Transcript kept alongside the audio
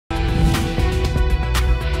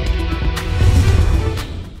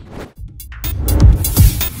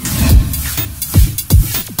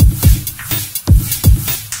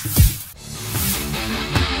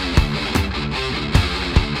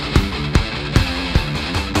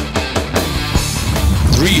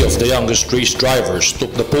Three of the youngest race drivers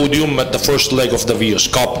took the podium at the first leg of the Vios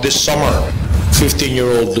Cup this summer.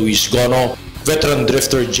 15-year-old Luis Gono, veteran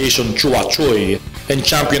drifter Jason Chua Choi, and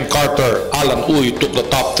champion karter Alan Uy took the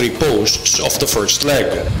top three posts of the first leg.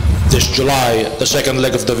 This July, the second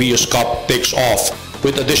leg of the Vios Cup takes off,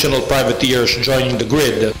 with additional privateers joining the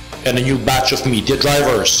grid and a new batch of media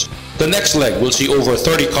drivers. The next leg will see over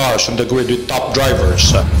 30 cars on the grid with top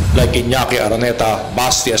drivers like Iñaki Araneta,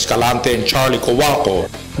 Basti Escalante, and Charlie Cowaco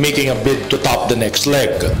making a bid to top the next leg.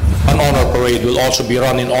 An honor parade will also be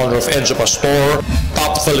run in honor of Enzo Pastor,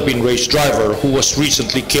 top Philippine race driver who was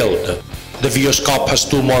recently killed. The Vios Cup has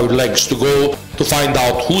two more legs to go to find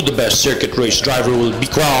out who the best circuit race driver will be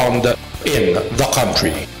crowned in the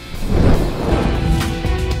country.